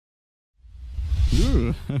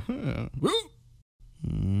Hey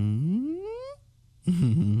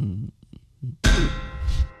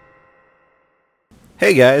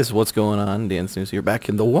guys, what's going on? Danz Newz here, back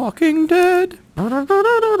in The Walking Dead.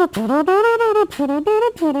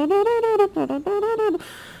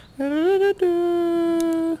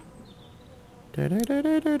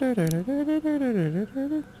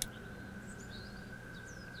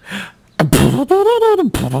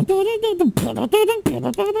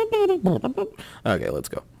 Okay, let's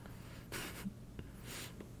go.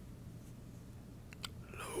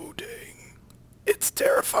 Loading. It's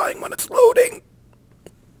terrifying when it's loading.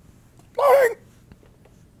 Loading.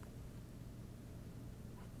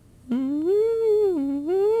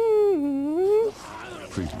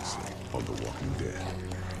 Previously on The Walking Dead.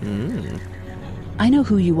 I know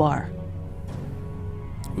who you are.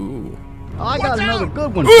 Ooh. Oh, I got another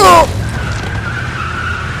good one.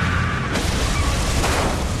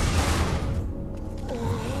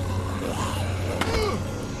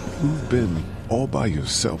 You've been all by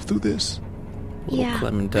yourself through this? Yeah,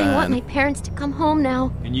 Clementine. I want my parents to come home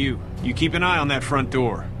now. And you keep an eye on that front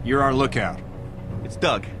door. You're our lookout. It's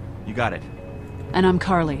Doug. You got it. And I'm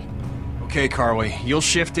Carly. Okay, Carly, you'll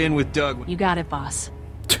shift in with Doug. You got it, boss.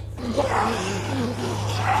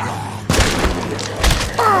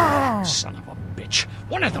 Son of a bitch.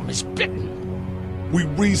 One of them is bitten. We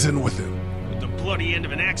reason with him. With the bloody end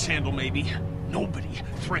of an axe handle, maybe. Nobody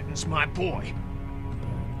threatens my boy.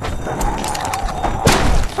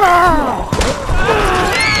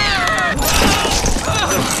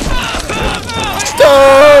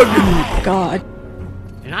 Oh, God.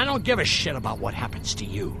 And I don't give a shit about what happens to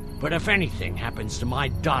you. But if anything happens to my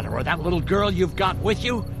daughter or that little girl you've got with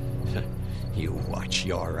you, you watch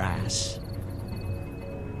your ass.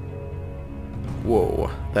 Whoa,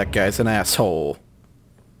 that guy's an asshole.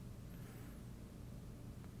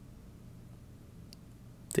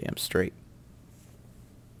 Damn straight.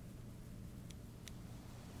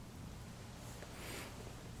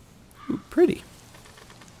 Ooh, pretty.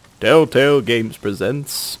 Telltale Games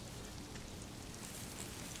presents,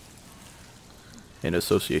 in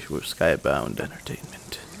association with Skybound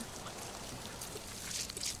Entertainment,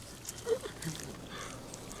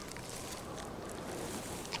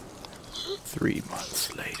 "3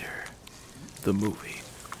 months later," the movie.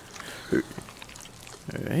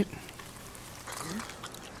 Alright.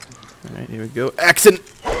 Alright, here we go. Action!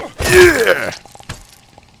 Yeah!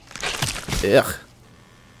 Ugh.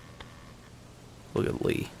 Look at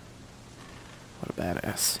Lee. What a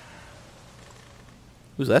badass.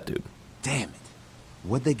 Who's that dude? Damn it.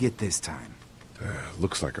 What'd they get this time?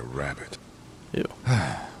 Looks like a rabbit. Ew.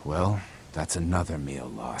 Well, that's another meal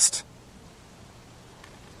lost.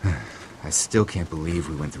 I still can't believe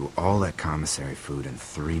we went through all that commissary food in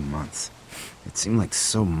 3 months. It seemed like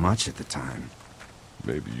so much at the time.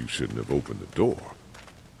 Maybe you shouldn't have opened the door.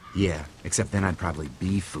 Yeah, except then I'd probably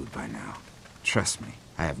be food by now. Trust me,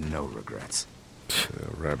 I have no regrets.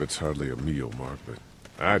 Rabbit's hardly a meal, Mark, but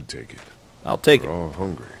I'd take it. I'll take We're it. all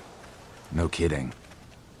hungry. No kidding.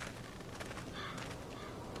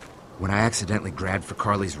 When I accidentally grabbed for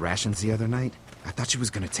Carly's rations the other night, I thought she was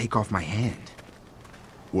gonna take off my hand.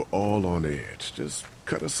 We're all on edge. Just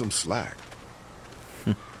cut us some slack.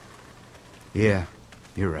 Yeah,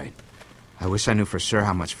 you're right. I wish I knew for sure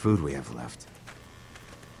how much food we have left.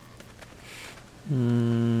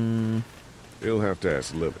 You'll have to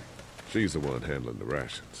ask Lily. She's the one handling the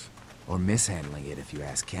rations. Or mishandling it if you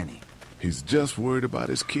ask Kenny. He's just worried about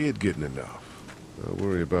his kid getting enough. I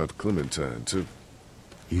worry about Clementine, too.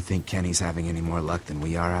 You think Kenny's having any more luck than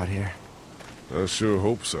we are out here? I sure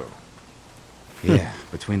hope so. Yeah,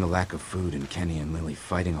 between the lack of food and Kenny and Lily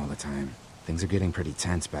fighting all the time, things are getting pretty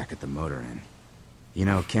tense back at the motor inn. You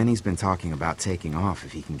know, Kenny's been talking about taking off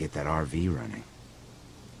if he can get that RV running.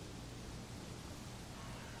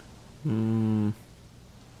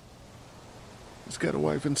 He's got a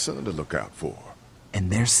wife and son to look out for. And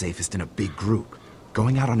they're safest in a big group.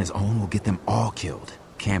 Going out on his own will get them all killed.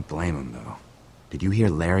 Can't blame him, though. Did you hear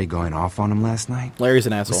Larry going off on him last night? Larry's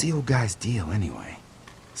an asshole. What's the old guy's deal, anyway?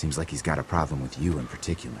 Seems like he's got a problem with you in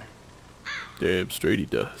particular. Damn straight he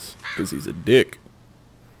does. Because he's a dick.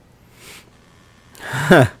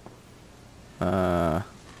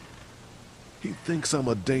 He thinks I'm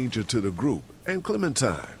a danger to the group and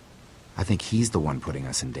Clementine. I think he's the one putting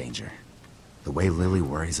us in danger. The way Lily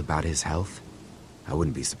worries about his health, I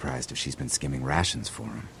wouldn't be surprised if she's been skimming rations for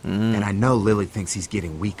him. And I know Lily thinks he's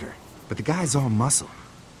getting weaker, but the guy's all muscle.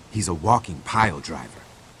 He's a walking pile driver.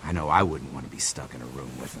 I know I wouldn't want to be stuck in a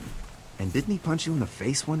room with him. And didn't he punch you in the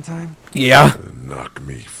face one time? Yeah. Knock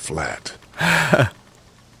me flat.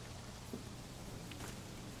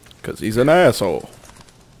 Because he's an asshole.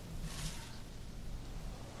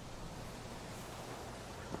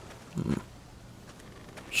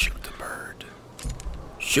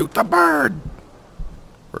 Shoot the bird!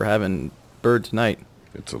 We're having bird tonight.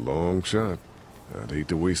 It's a long shot. I'd hate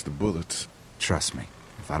to waste the bullets. Trust me,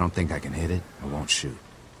 if I don't think I can hit it, I won't shoot.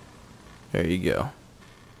 There you go.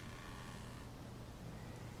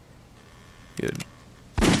 Good.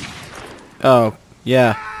 Oh,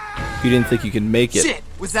 yeah. You didn't think you could make it. Shit!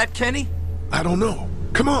 Was that Kenny? I don't know.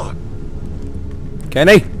 Come on.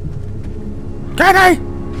 Kenny! Kenny!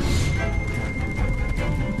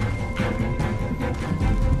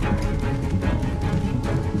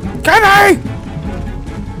 Kenny!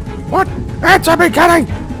 What? Answer me, Kenny!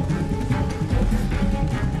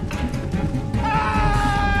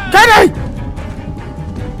 Kenny!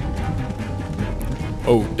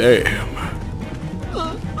 Oh, damn.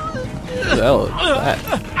 What the hell is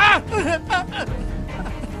that?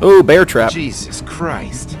 Oh, bear trap. Jesus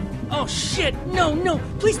Christ. Oh shit! No, no!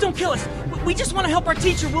 Please don't kill us! We just want to help our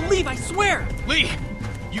teacher. We'll leave, I swear! Lee,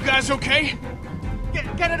 you guys okay?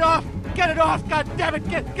 Get it off! Get it off! God damn it!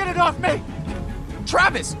 Get it off me!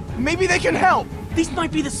 Travis, maybe they can help. These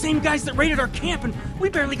might be the same guys that raided our camp, and we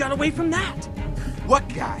barely got away from that. What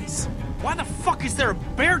guys? Why the fuck is there a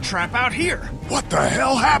bear trap out here? What the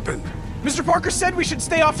hell happened? Mr. Parker said we should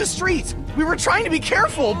stay off the streets. We were trying to be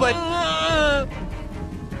careful, but...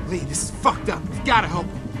 Lee, this is fucked up. We've gotta help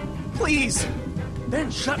him. Please.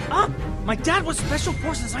 Ben, shut up! My dad was Special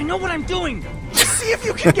Forces. I know what I'm doing. Just see if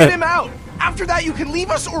you can get him out. After that, you can leave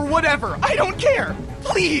us or whatever. I don't care.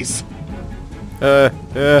 Please.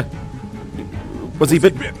 Was he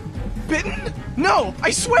bit? Bitten? No, I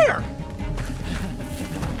swear.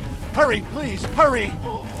 Hurry, please, hurry.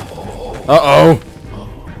 Uh-oh.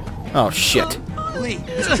 Oh, shit. Lee,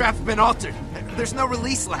 this trap's been altered. There's no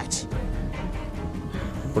release latch.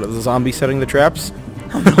 What are the zombies setting the traps?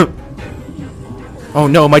 Oh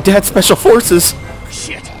no, my dad's Special Forces!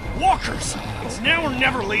 Shit! Walkers! It's now or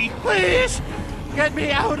never, Lee! Please, get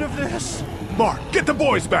me out of this. Mark, get the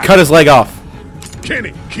boys back. Cut his leg off.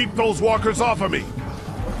 Kenny, keep those walkers off of me.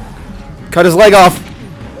 Cut his leg off.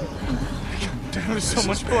 Damn, there's so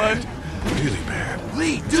much blood. Really bad.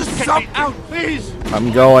 Lee, do something out. Please.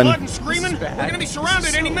 I'm going. Blood and screaming? We're gonna be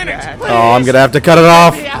surrounded any minute! Oh, I'm gonna have to cut it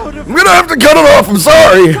off. I'm gonna have to cut it off. I'm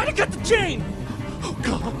sorry. Gotta cut the chain. Oh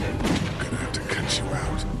God. I'm gonna have to cut you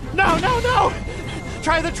out. No, no, no.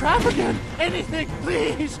 Try the trap again. Anything,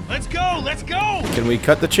 please. Let's go! Let's go! Can we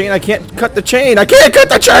cut the chain? I can't cut the chain. I can't cut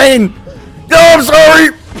the chain. No, I'm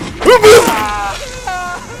sorry.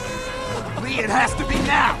 Lee, it has to be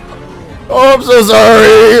now. Oh, I'm so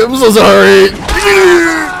sorry. I'm so sorry.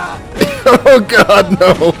 Oh God,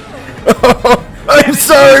 no. I'm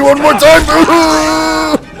sorry. One more time. We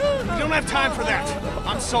don't have time for that.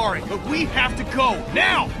 I'm sorry, but we have to go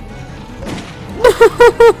now!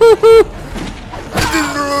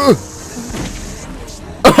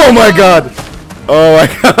 Oh my God. Oh my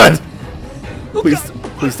God.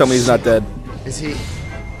 Please tell me he's not dead. Is he?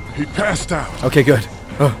 He passed out. Okay, good.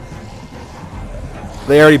 Oh.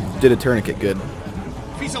 They already did a tourniquet. Good.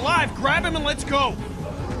 If he's alive, grab him and let's go!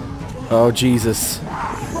 Oh Jesus.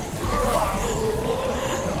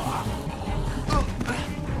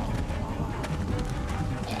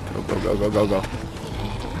 Go.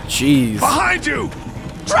 Jeez. Behind you!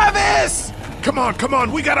 Travis! Come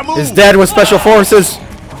on, we gotta move! His dad was Special Forces.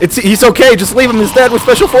 He's okay, just leave him. His dad was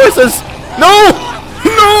Special Forces. No!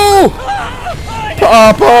 No!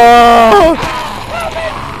 Papa!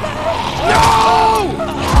 No!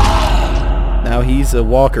 Now he's a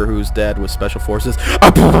walker whose dad was Special Forces. Man,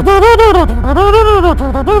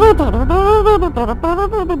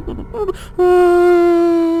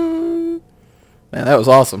 that was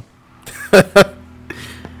awesome.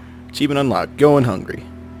 Achievement unlocked. Going hungry.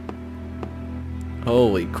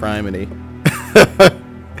 Holy criminy.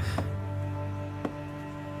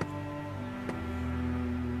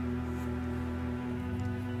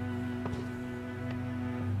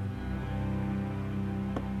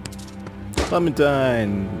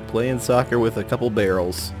 Clementine playing soccer with a couple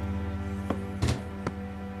barrels.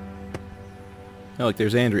 Oh, look,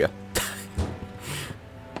 there's Andrea.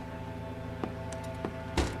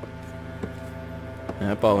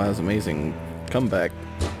 That ball has amazing comeback.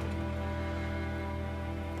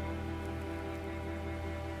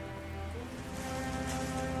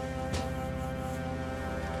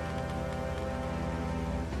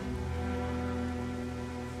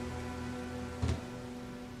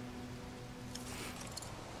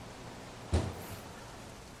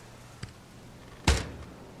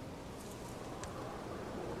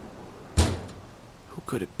 Who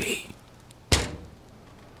could it be?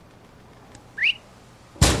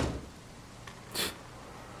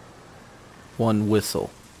 One whistle,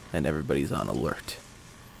 and everybody's on alert.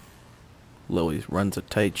 Lois runs a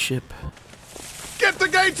Tight ship. Get the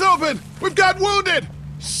gates open! We've got wounded!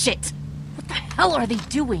 Shit! What the hell are they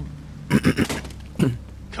doing?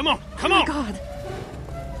 Come on, come on! God.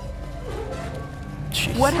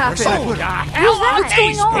 Jeez. What happened? Oh, hell, What's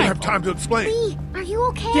going I don't on? have time to explain. Lee, are you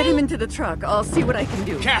okay? Get him into the truck. I'll see what I can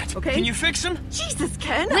do. Cat, okay? can you fix him? Jesus,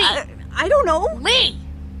 Ken. Lee. I don't know. Lee!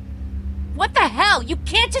 What the hell? You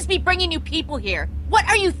can't just be bringing new people here. What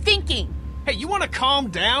are you thinking? Hey, you want to calm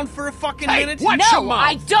down for a fucking Hey, minute? what? Watch your No, mouth.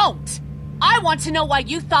 I don't! I want to know why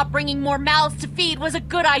you thought bringing more mouths to feed was a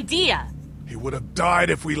good idea. He would have died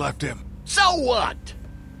if we left him. So what?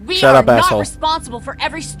 We Shut are up, not asshole. responsible for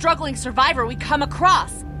every struggling survivor we come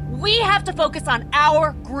across. We have to focus on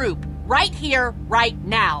our group, right here, right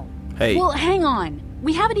now. Hey. Well, hang on.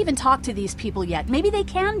 We haven't even talked to these people yet. Maybe they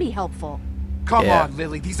can be helpful. Come Yeah. on,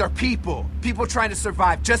 Lily. These are people. People trying to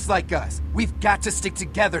survive just like us. We've got to stick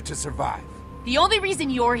together to survive. The only reason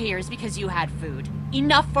you're here is because you had food.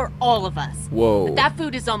 Enough for all of us. Whoa. But that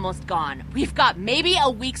food is almost gone. We've got maybe a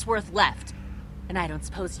week's worth left. And I don't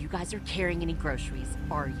suppose you guys are carrying any groceries,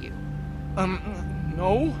 are you?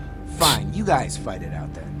 No? Fine, you guys fight it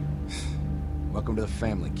out then. Welcome to the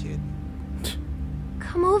family, kid.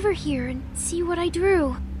 Come over here and see what I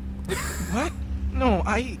drew. What? No,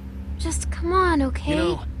 Just come on, okay? You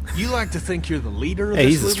know, you like to think you're the leader of Hey,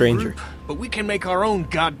 this he's a little stranger. group, but we can make our own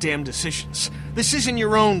goddamn decisions. This isn't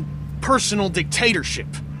your own personal dictatorship.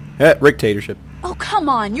 Rictatorship. Oh, come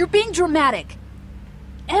on. You're being dramatic.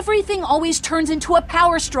 Everything always turns into a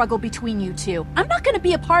power struggle between you two. I'm not going to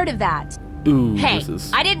be a part of that. Ooh, Hey, this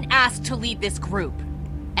is... I didn't ask to lead this group.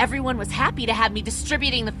 Everyone was happy to have me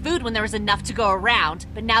distributing the food when there was enough to go around,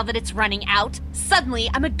 but now that it's running out, suddenly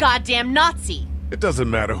I'm a goddamn Nazi. It doesn't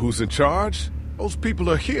matter who's in charge. Those people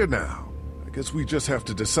are here now. I guess we just have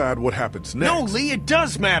to decide what happens next. No, Lee, it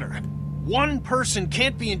does matter. One person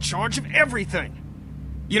can't be in charge of everything.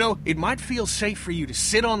 You know, it might feel safe for you to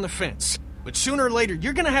sit on the fence, but sooner or later,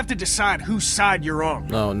 you're gonna have to decide whose side you're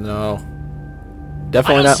on. Oh, no. I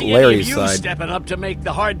Definitely don't not see any Larry's of you side. stepping up to make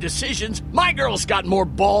the hard decisions. My girl's got more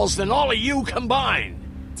balls than all of you combined.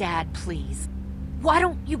 Dad, please. Why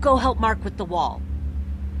don't you go help Mark with the wall?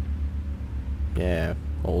 Yeah,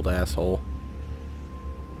 old asshole.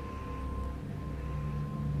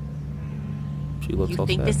 She looks You all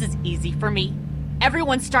think sad. this is easy for me?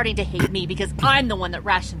 Everyone's starting to hate me because I'm the one that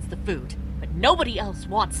rations the food, but nobody else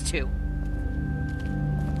wants to.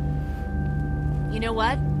 You know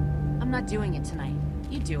what? I'm not doing it tonight.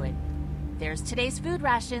 You do it. There's today's food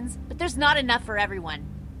rations, but there's not enough for everyone.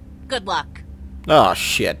 Good luck. Oh,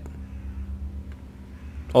 shit.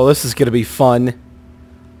 Oh, this is gonna be fun.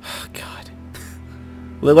 Oh, God.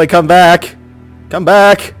 Lily, come back! Come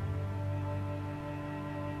back!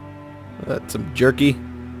 That's some jerky.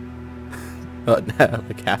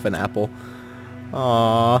 Like half an apple.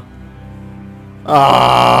 Aww.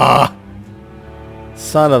 Aww!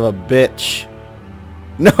 Son of a bitch.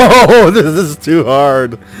 No! This is too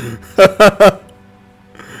hard.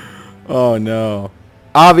 Oh, no.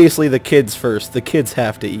 Obviously, the kids first. The kids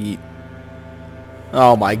have to eat.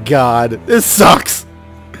 Oh, my God. This sucks!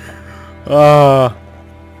 I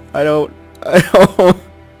don't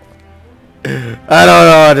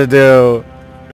know what to do.